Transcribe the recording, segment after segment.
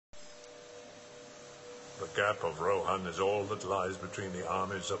The gap of Rohan is all that lies between the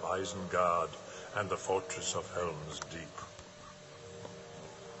armies of Isengard and the fortress of Helm's Deep.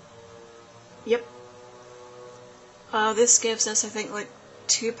 Yep. This gives us, I think, like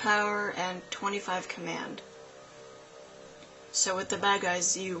 2 power and 25 command. So with the bad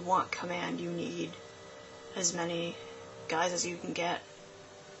guys, you want command. You need as many guys as you can get.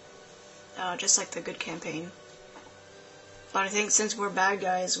 Just like the good campaign. But I think since we're bad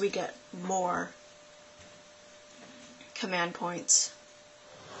guys, we get more command points.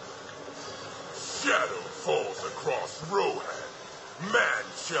 Shadow falls across Rohan. Man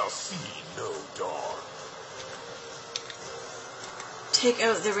shall see no dawn. Take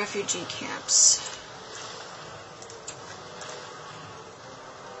out the refugee camps.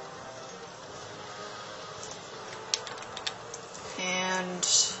 And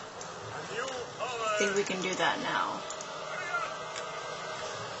I think we can do that now.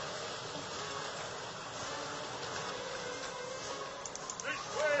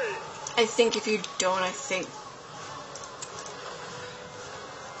 I think if you don't, I think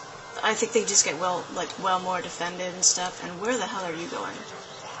they just get well more defended and stuff. And where the hell are you going?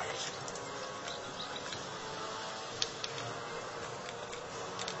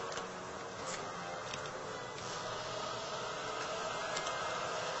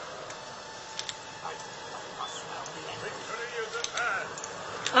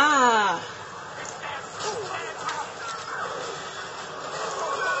 Ah!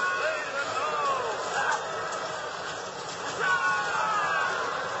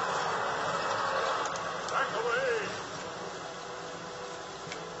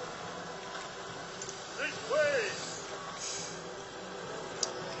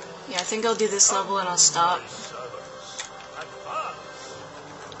 Yeah, I think I'll do this level and I'll stop.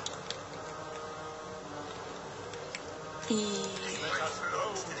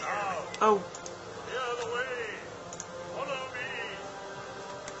 Oh.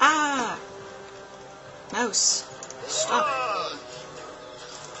 Ah! Mouse. Stop.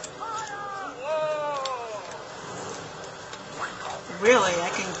 Really? I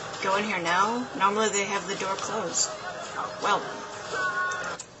can go in here now? Normally they have the door closed. Well then.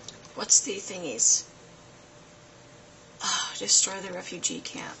 What's the thingies? Destroy the refugee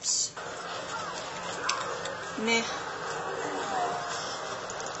camps. Meh.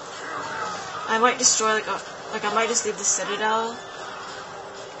 I might destroy I might just leave the citadel.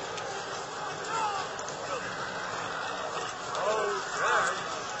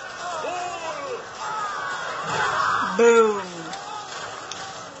 Boom.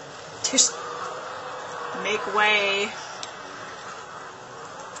 Just make way.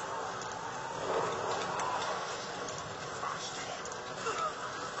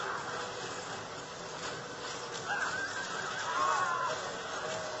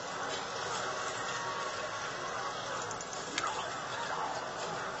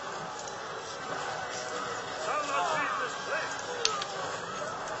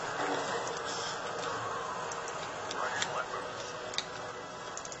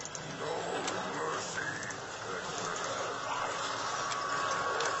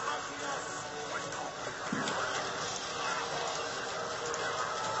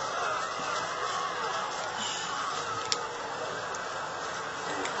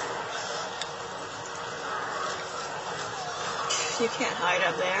 You can't hide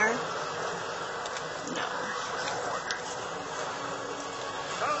up there. No.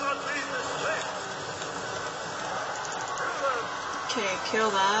 Okay,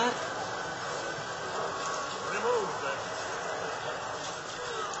 kill that. Remove them.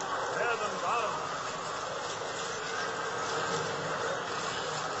 Tear them down.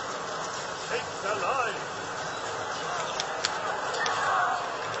 Take their lives.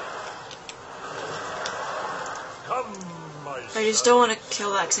 Come. I just don't want to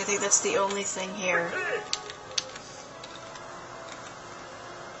kill that because I think that's the only thing here.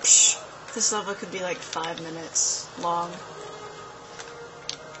 Psh, this level could be like 5 minutes long.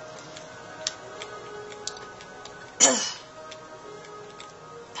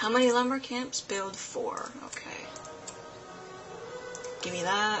 How many lumber camps? Build 4. Okay. Give me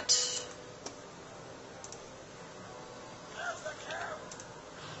that.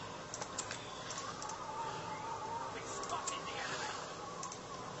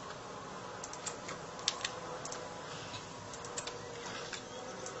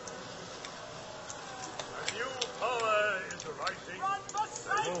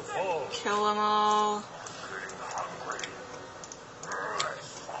 Kill them all.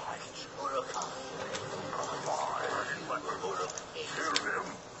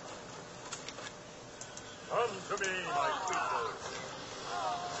 Come to me, my people.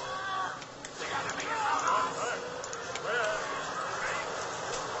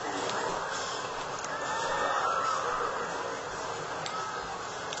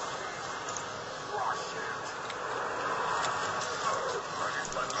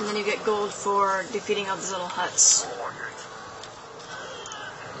 And then you get gold for defeating all these little huts.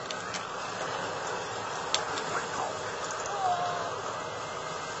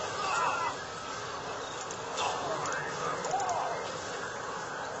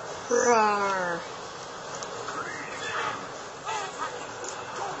 Roar.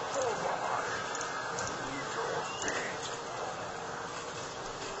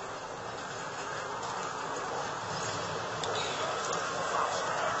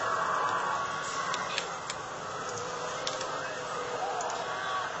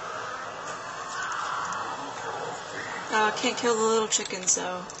 Can't kill the little chickens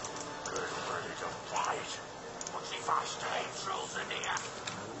though.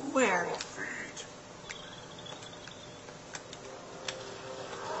 Where?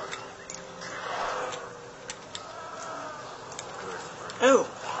 Oh.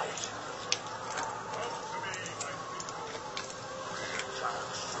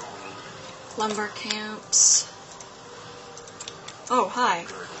 Lumber camps. Oh, hi.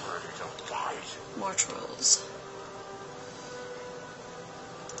 More trolls.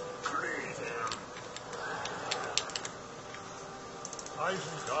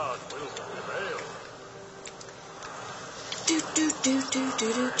 Isengard will prevail. Do do do do do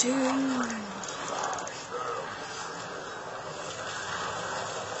do do.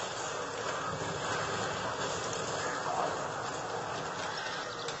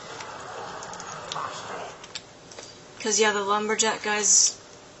 Because, yeah, the lumberjack guys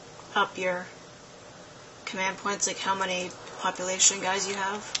up your command points, like how many population guys you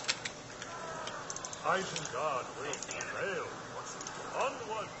have. Isengard will prevail.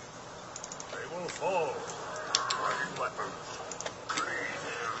 Onward! They will fall. Running weapons. Clean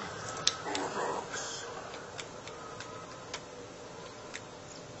him. Uruks.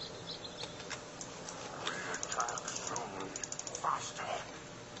 We attack soon. Faster.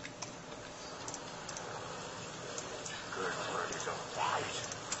 Good ready to fight.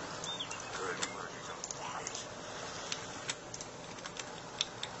 Good ready to fight.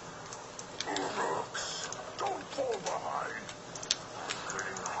 Uruks. Don't fall behind.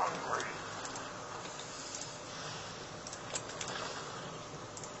 Getting hungry.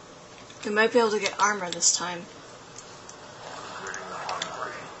 We might be able to get armor this time. Getting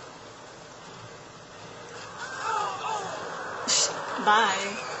hungry.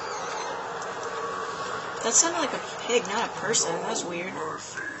 Bye. That sounded like a pig, not a person. That was weird.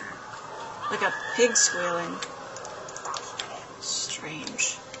 Mercy. Like a pig squealing.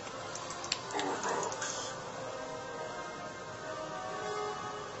 Strange. Uruks.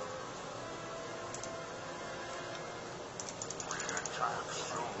 We attack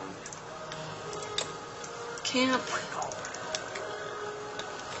soon. Camp.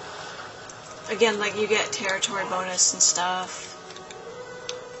 Again, like you get territory bonus and stuff.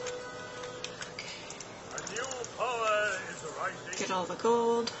 A new power is rising. Get all the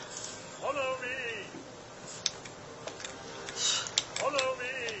gold. Follow me. Follow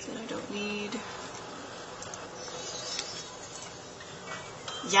me. That I don't need.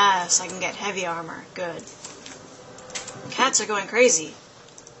 Yes, I can get heavy armor. Good. Cats are going crazy.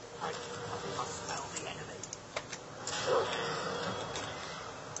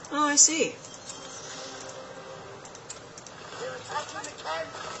 Oh, I see.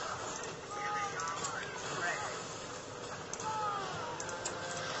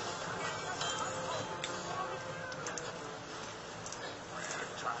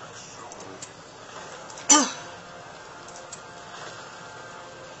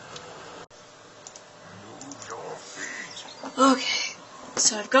 Okay,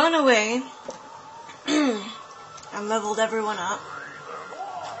 so I've gone away. I leveled everyone up.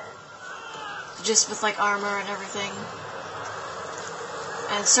 Just with like armor and everything.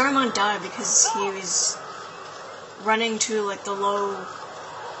 And Saruman died because he was running to like the low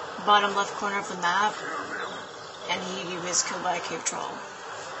bottom left corner of the map, and he was killed by a cave troll.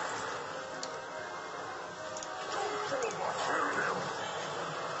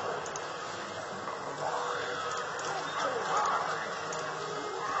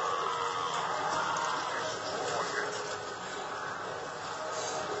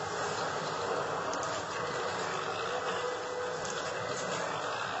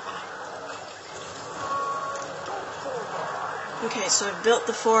 Okay, so I've built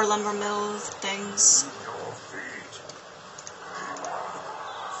the 4 lumber mill things.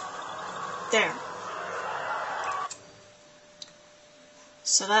 There.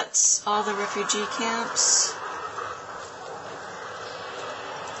 So that's all the refugee camps.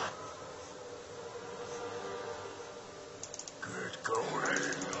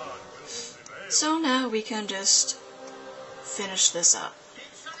 So now we can just finish this up.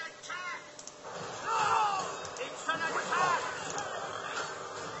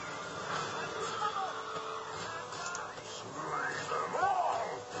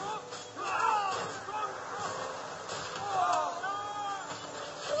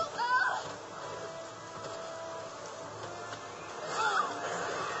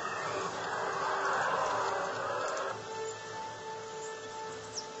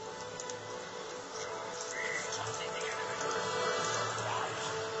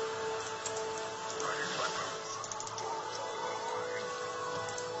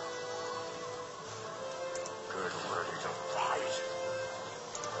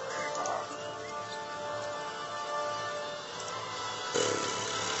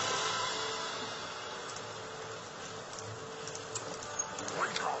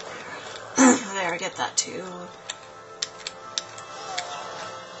 get that too.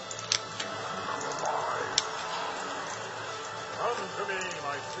 Come to me,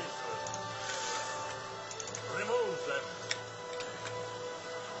 my priestess. Remove them.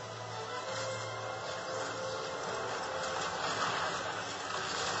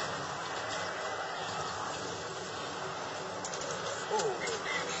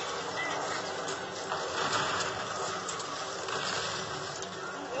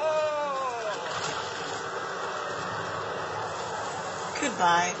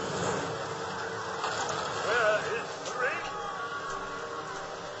 Goodbye. Where is the ring?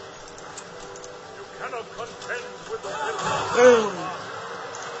 You cannot contend with the will of Boom.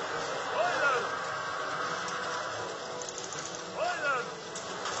 Silence! Silence!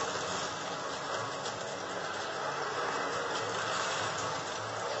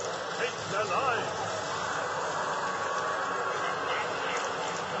 Take their lives!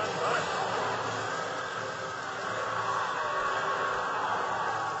 Stand back!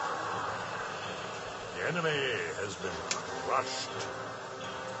 The enemy has been crushed.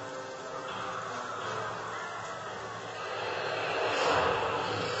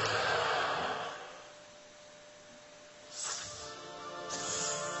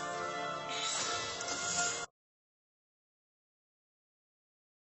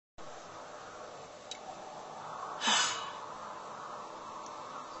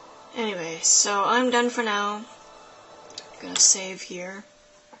 Anyway, so I'm done for now. Gonna save here.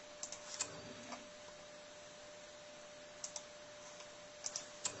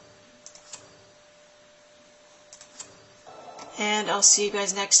 And I'll see you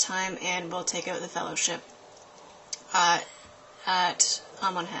guys next time, and we'll take out the Fellowship at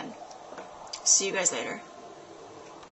Amonhen. See you guys later.